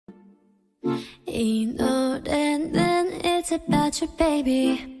이 노래는 It's about you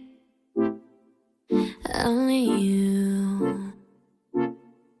baby Only you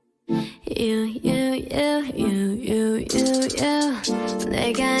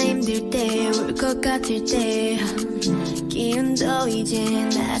내가 힘들 때 울 것 같을 때 기운도 이제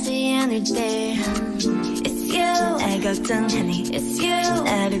나지 않을 때 It's you 날 걱정하니 It's you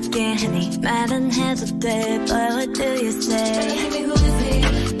나를 깨하니 말은 해도 돼 But what do you say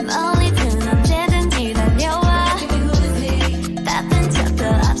멀리든 언제든지 달려와 바쁜 척도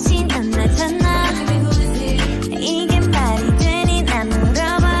없이 난 나타나 이게 말이 되니 난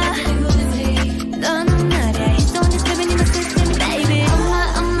물어봐 너는 말야 It's only living in my system baby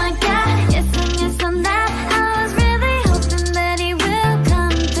Oh my god Yes and yes on that I was really hoping that it will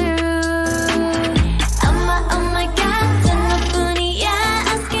come through Oh my god 단 너뿐이야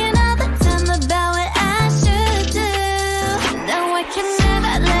Asking all the time about what I should do Now I can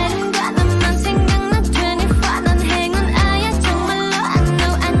never let him go 너만 생각나 24 넌 행운아야 정말로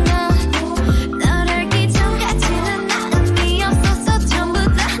I know 너를 알기 전까지는 나 의미 없었어 전부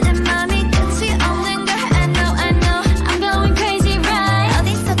다 내 맘이 끝이 없는 걸 I know I'm going crazy right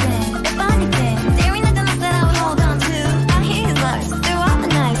어디서든 몇 번이든 There ain't nothing else that I would hold on to I hear his words through all the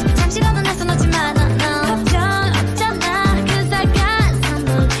nights 잠시라도 날 써놓지만 no 걱정 없잖아 Cause I got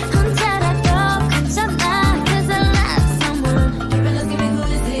someone 혼자라도 괜찮아 Cause I love someone Give me who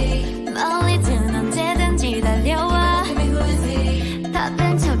is he 멀리든 언제든지 달려와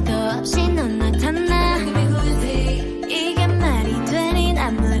바쁜 척도 없이 넌 나타나 이게 말이 되니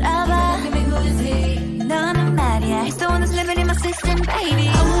난 물어봐 너는 말이야 He's the one that's living in my system baby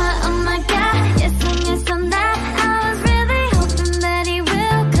Oh my god Yes and yes on that I was really hoping that it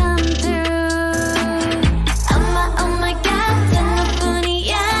will come through Oh my god 단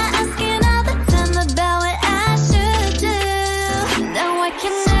너뿐이야 Asking all the time about what I should do Now I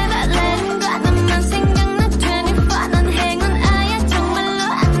can never let him go 너만 생각나 24 넌 행운아야 정말로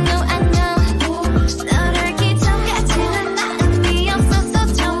I know 너를 알기 전까지는 나 의미 없었어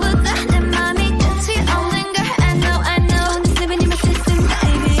전부 다 내 맘이 끝이 없는 걸 I know It's living in my system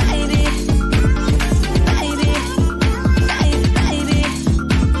baby baby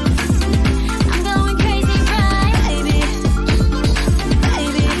I'm going crazy right baby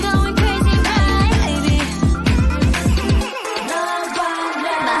I'm going crazy right baby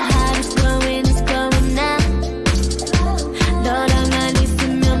My heart is glowing now 너랑 난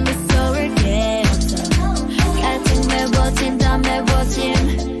있으면 미소를 깨웠어 같은 매워진 더 매워짐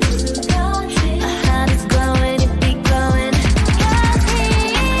My heart is glowing it be glowing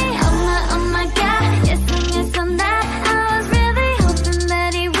Oh my god Yes and yes on that I was really hoping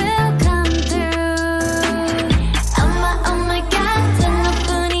that it will come through Oh my god 단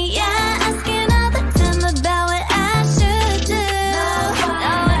너뿐이야 Asking all the time about what I should do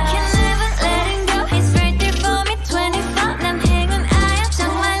Now I can never let him go He's right there for me 24 난 행운아야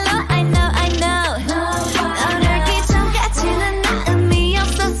정말로 I know 너를 알기 전까지는 나 의미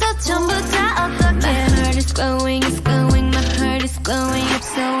없었어 전부 다 어떡해 My heart is glowing my heart is glowing up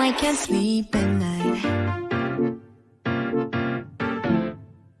so I can't sleep at night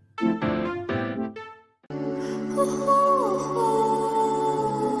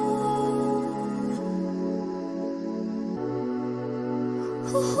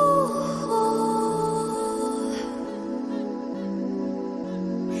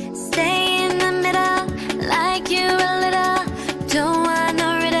Stay in the middle like you a little Don't want no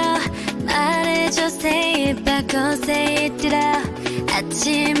riddle 말해줘 say it back or say it it out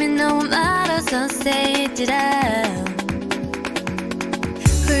아침이 너무 멀어서 say it out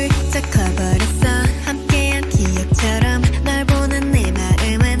훌쩍 커버렸어 함께한 기억처럼 널 보는 내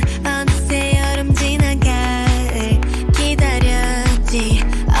마음은 어느새 여름 지나갈 기다렸지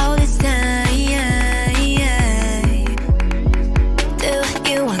all this time Do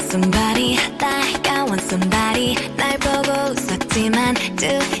you want somebody like I want somebody 날 보고 웃었지만 Do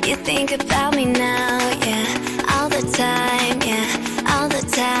you think about me now yeah all the time yeah all the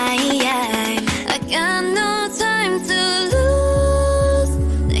time I got no time to lose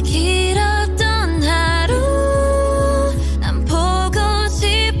날 길어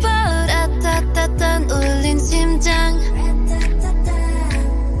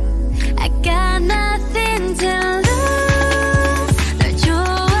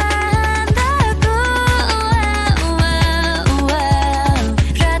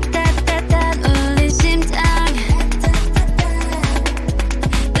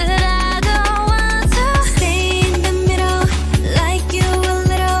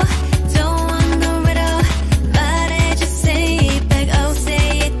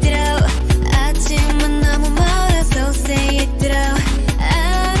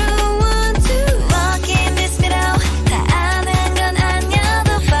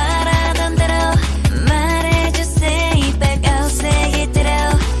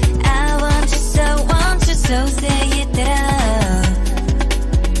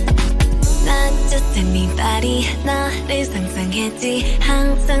너를 상상했지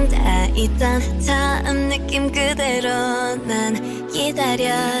항상 다 있던 처음 느낌 그대로 난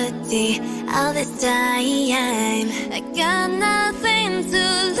기다렸지 all this time I got nothing to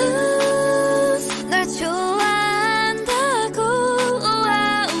lose 널 좋아한다고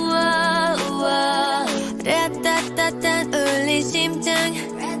라따따따 울린 심장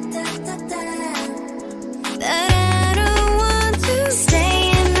But I don't want to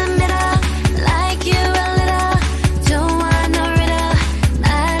stay in the middle like you a little don't want no riddle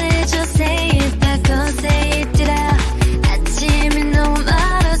말해줘 say it back go say it out 아침이 너무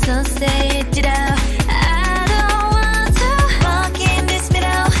멀어서 say it out I don't want to walk in this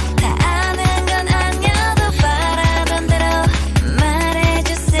middle 다 아는 건 아니어도 바라던 대로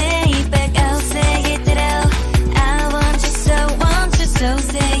말해줘 say it back I'll say it out I want you so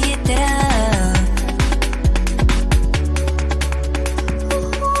say it out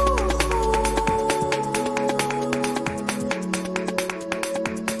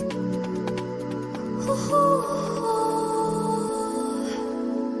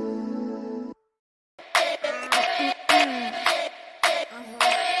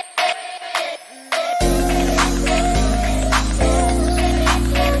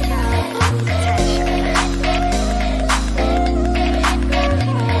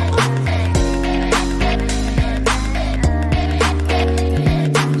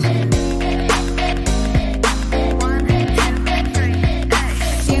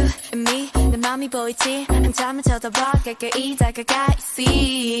맘이 보이지 한참을 쳐다봐 가까이 다가가 You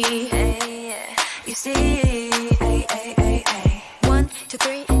see You see 1, 2,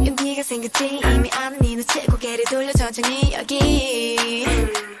 3 용기가 생겼지 이미 아는 네 눈치 고개를 돌려 천천히 여기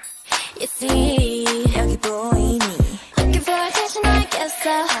You see 여기 보이니 Looking for attention I guess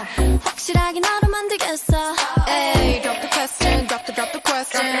so 확실하게 너로 만들겠어 Hey drop the question drop the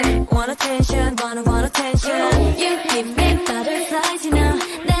question Want attention want attention You give me butterflies you know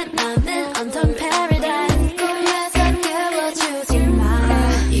내 맘은 온통 paradise 꿈에서 깨워주지 마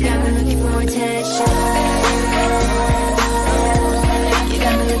You got me looking for attention You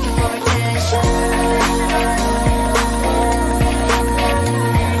got me looking for attention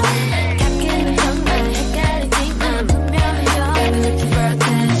가끔은 정말 헷갈리지만 분명히 You got me looking for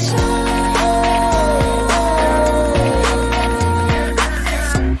attention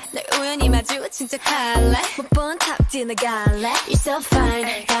널 우연히 마주친 척할래 못 본 탑 지나갈래 You're so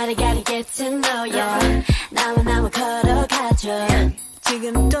fine gotta get to know ya 나와 걸어가줘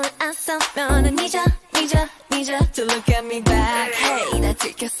지금 돌아서면은 잊어 To look at me back Hey 나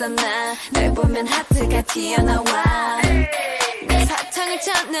들켰어 널 보면 하트가 튀어나와 내 사탕을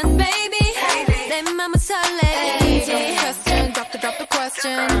찾는 baby 내 맘은 설레지 Drop the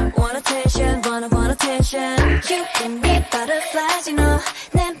question Want attention want attention You give me butterflies you know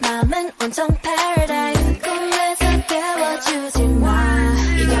내 맘은 온통 paradise 꿈에서 깨워주지 마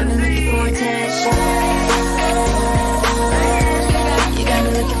You got me looking for attention You got me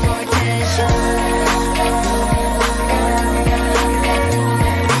looking for attention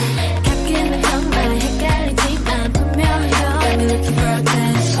가끔은 정말 헷갈리지만 분명히 You got me looking for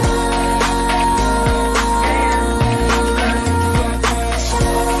attention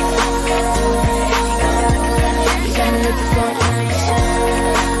You got me looking for attention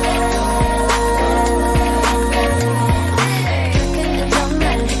가끔은 정말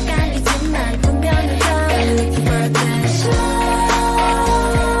헷갈리지만 분명히 You got me looking for attention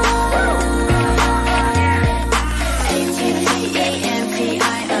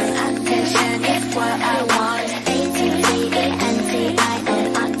Attention is what I want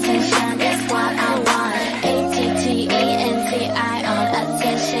attention is what I want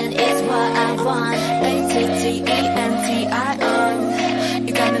attention is what I want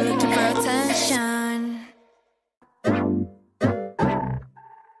You got me looking for attention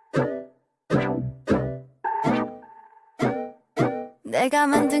내가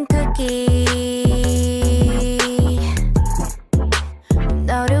만든 쿠키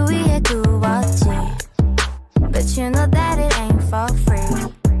너를 위해 구웠지 But you know that it ain't for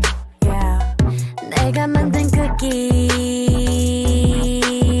free Yeah 내가 만든 쿠키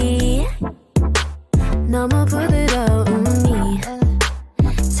너무 부드러우니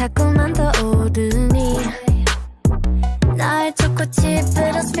자꾸만 더 오르니 날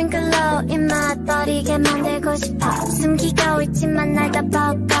초코칩으로 스프링클러 입맛 버리게 만들고 싶어 숨기고 있지만 날 다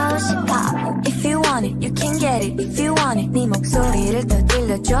보고 싶어 If you want it, you can get it If you want it, 네 목소리를 더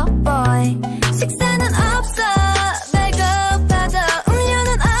들려줘 boy 식사는 없어 배고파도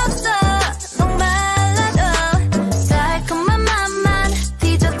음료는 없어 목말라도 달콤한 맛만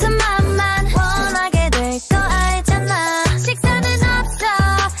디저트 맛만 원하게 될 거 알잖아 식사는 없어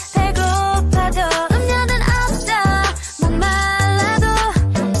배고파도 음료는 없어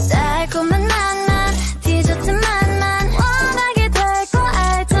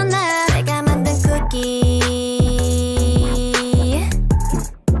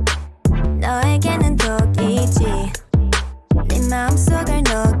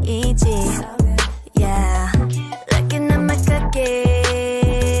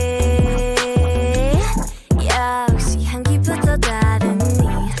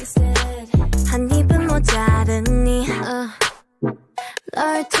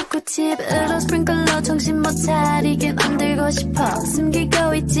집으로 스프링클러 정신 못 차리게 만들고 싶어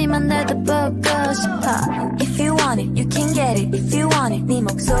숨기고 있지만 나도 보고 싶어 If you want it, you can get it If you want it, 네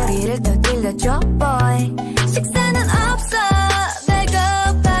목소리를 더 들려줘 boy 식사는 없어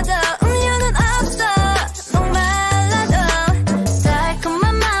배고파도 음료는 없어 목말라도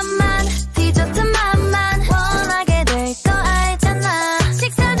달콤한 맛만 디저트 맛만 원하게 될 거 알잖아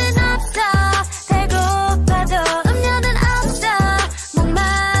식사는 없어 배고파도 음료는 없어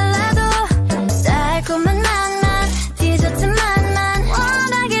목말라도 달콤한 맛만 디저트 맛만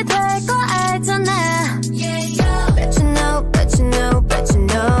원하게 될 거 알잖아 Bet you know, bet you know, bet you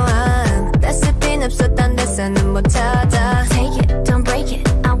know I'm 레시피는 없어 딴 데서는 못 찾아 Take it, don't break it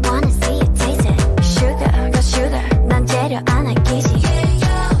I wanna see you taste it Sugar, got sugar 난 재료 안 아끼지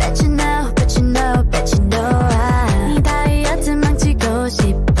Bet you know, bet you know, bet you know I'm 이 다이어트 망치고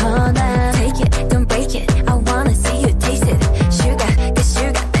싶어 난 Take it, don't break it I wanna see you taste it Sugar, got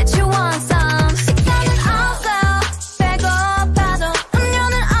sugar Bet you want some 식사는 없어 배고파도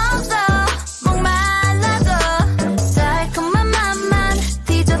음료는 없어 목말라도 달콤한 맛만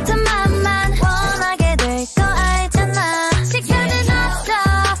디저트 맛만 원하게 될 거 알잖아 식사는 없어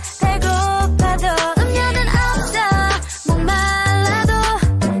배고파도 음료는 없어 목말라도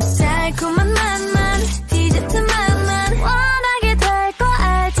달콤한 맛만 디저트 맛만 원하게 될 거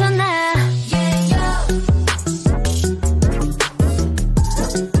알잖아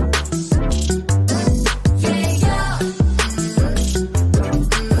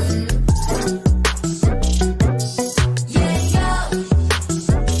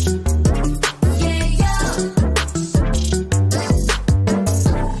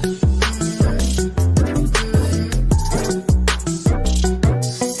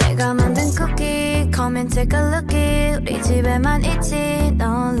내가 만든 쿠키 Come and take a lookie 우리 집에만 있지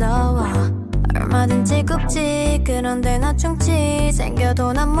놀러와 얼마든지 굽지 그런데 나 충치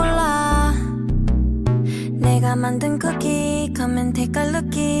생겨도 난 몰라 내가 만든 쿠키 Come and take a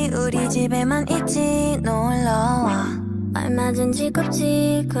lookie 우리 집에만 있지 놀러와 얼마든지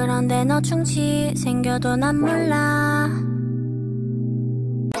굽지 그런데 너 충치 생겨도 난 몰라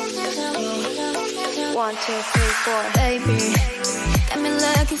 1, 2, 3, 4 Baby got me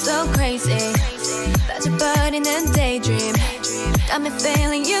looking so crazy 빠져버리는 daydream got me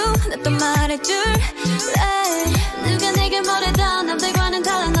feeling you 나 또 말해줄래 누가 내게 뭐래도 남들과는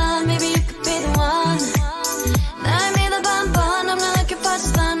달라 넌 Maybe you could be the one 날 믿어봐 한번 I'm not looking for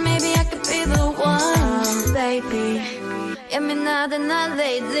just fun Maybe I could be the one Baby 예민하다 나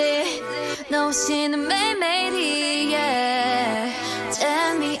lately 너 없이는 매일매일이 yeah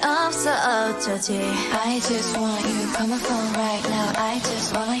재미없어 어쩌지 I just want you call my phone right now I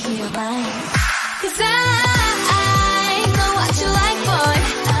just wanna hear your line Cause I know what you like boy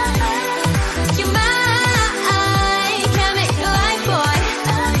You're mine can't make you like boy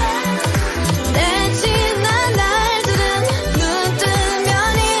내 지난 날들은 눈 뜨면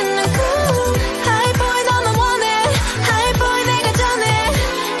있는 cool High boy 너만 원해 High boy 내가 전해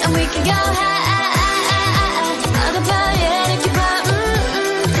And we can go high 나도 봐야 이렇게 봐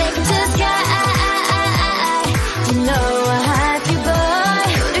Take it to the sky You know I hype you boy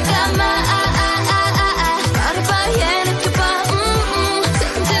우리 가마 나도 봐야 이렇게 봐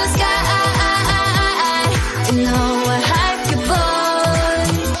Take it to the sky You know I hype you boy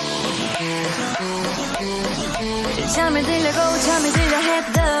잠을 들려고 잠을 들려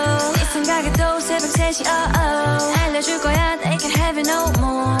해도 네 생각에도 새벽 3시 알려줄 거야 They can't have it no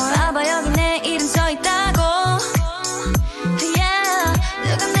more 봐봐 여기 내 이름 써있다고 Yeah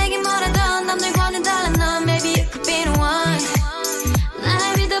누가 내게 뭐라도 남들과는 달라 넌 Maybe you could be the one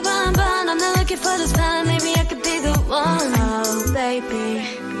날 믿어봐 한번 I'm not looking for this time Maybe I could be the one Oh baby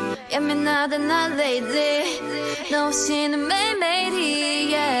예민하다 나 lately 너 없이는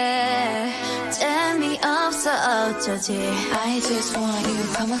매일매일이 yeah 재미없어 어쩌지 I just want you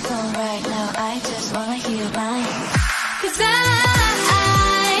call my phone right now I just wanna hear your line Cause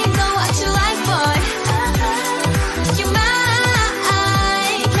I know what you like boy You're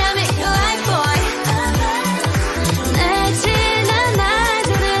mine can't make you like boy 내 지난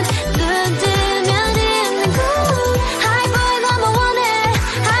날들은 눈 뜨면 있는 cool High boy 너만 원해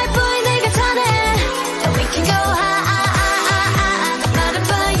High boy 내가 전해 And we can go high 나를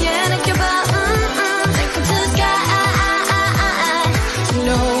봐야 느껴봐 Take it to the sky You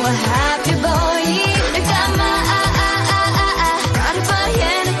know I hype you boy 우리 가마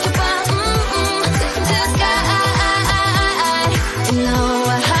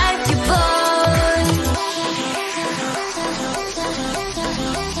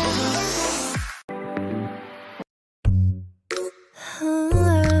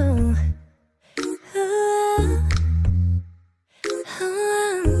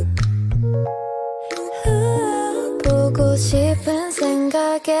싶은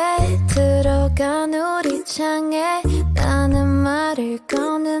생각에 들어간 우리 창에 나는 말을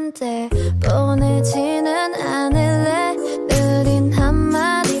거는데 보내지는 않을래. 느린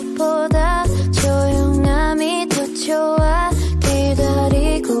한마디보다 조용함이 더 좋아.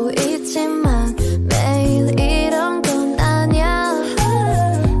 기다리고 있지만 매일 이런 건 아냐.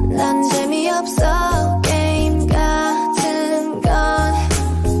 난 재미없어. 게임 같은 건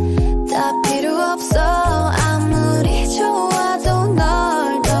다 필요 없어. 아무리 좋아도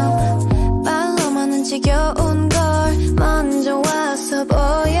널 너 말로만은 지겨운 걸 먼저 와서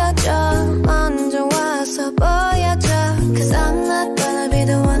보여줘. 먼저 와서 보여줘. Cause I'm not gonna be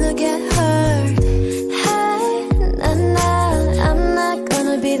the one to get hurt. Hey, I'm not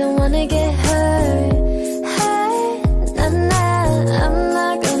gonna be the one to get hurt. Hey, I'm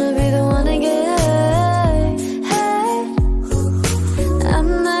not gonna be the one to get hurt. Hey,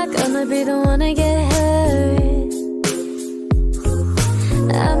 I'm not gonna be the one to get hurt.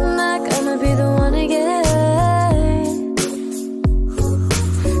 I'm not gonna be the one to get hurt.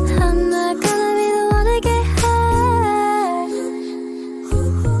 I'm not gonna be the one to get hurt.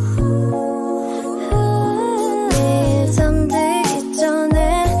 내일 잠들기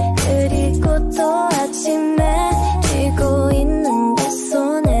전에 그리고 또 아침에 쥐고 있는 내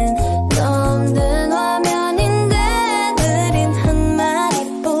손엔 너 없는 화면인데 느린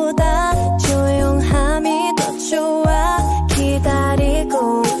한마디보다 조용함이 더 좋아.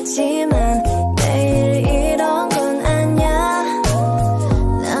 기다리고 있지만 매일 이런 건 아냐.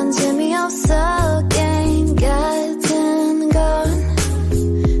 난 재미없어. 게임 같은 건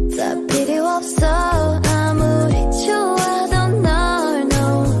다 필요 없어. 아무리 좋아도 널 no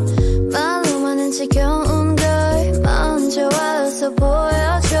말로만은 지겨운 걸 먼저 와서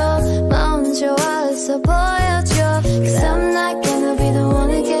보여줘. 먼저 와서 보여줘. Cause I'm not gonna be the one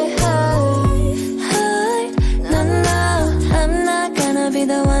to get hurt. Hurt. No, no, I'm not gonna be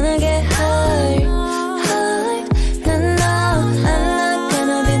the one to get hurt. Hurt. No, no, I'm not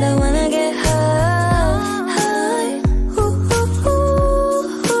gonna be the one to get hurt. Hurt. Ooh, ooh, ooh,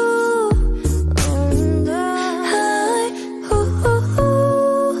 ooh. Hurt. Ooh, ooh, ooh.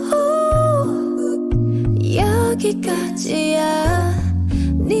 여기까지야.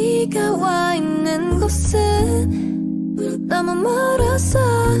 네가 와 있는 곳은 너무 멀어서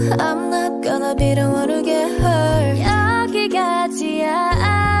I'm not gonna be the one to get hurt. 여기까지야.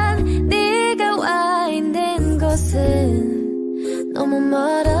 네가 와 있는 곳은 너무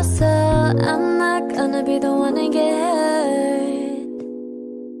멀어서 I'm not gonna be the one to get hurt.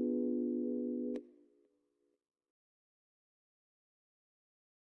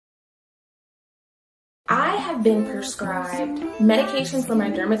 I have been prescribed medications from my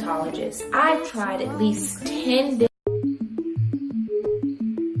dermatologist. I've tried at least 10 different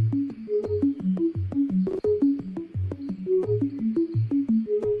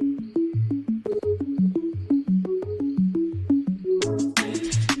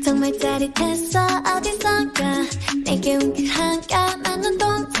정말 짜릿했어. 어디선가 내게 웅크한 까만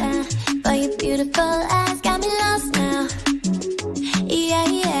눈동자. But your beautiful eyes got me lost now. Yeah,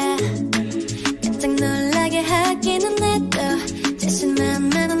 yeah. 깜짝 놀라게 하기는 해도 자신만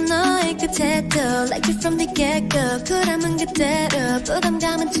나는 너의 곁에도 Like you from the get-go. 쿨함은 그대로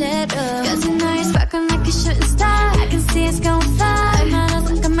부담감은 채로 Cause you know you're sparkling like a shooting star. I can see it's going far. 얼마나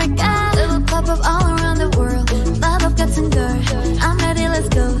상큼할까. Little pop-up all around the world. 마법 같은 걸 I'm ready, let's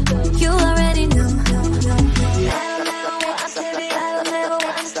go. You already know.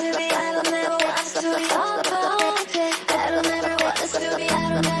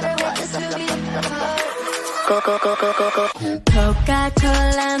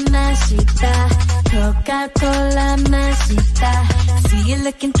 Coca-Cola 마시다. Coca-Cola 마시다. See you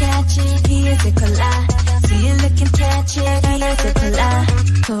looking catchy. Here's a cola. See you looking catchy. Here's a cola.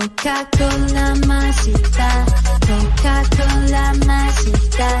 Coca-Cola 마시다. Coca-Cola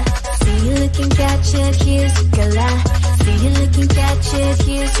마시다. See you looking catchy. Here's a cola. See you looking catchy.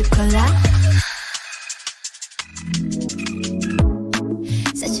 Here's a cola.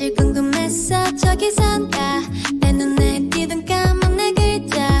 사실 궁금했어. 저기선가 내 눈에 띄던 까만 내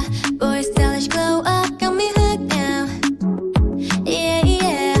글자. Boy stylish glow up got me hooked now. Yeah,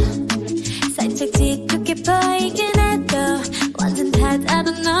 yeah. 살짝 뒤늦게 보이긴 해도 완전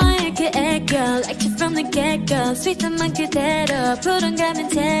닫아도 너의 그 애교 Like you from the get-go. 스윗함만 그대로 푸른 가면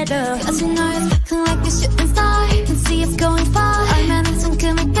채로 Cause you know you're sparkling like a shooting star. Can see it's going far. 얼마나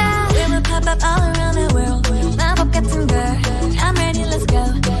상큼할까. We will pop up all around the world. 마법 같은 걸 I'm ready, let's go.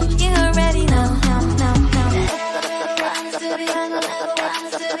 You already know.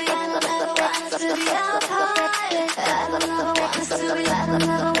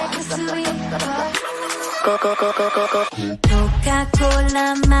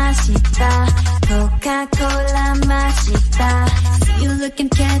 Coca-Cola 맛있다. Coca-Cola 맛있다. See you look and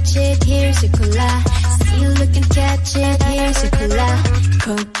catch it, here's your cola. See you look and catch it, here's your cola.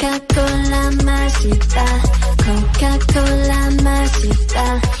 Coca-Cola 맛있다. Coca-Cola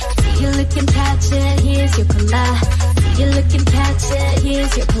맛있다. See you look and catch it, here's your cola. See you look and catch it,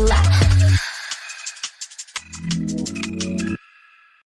 here's your cola.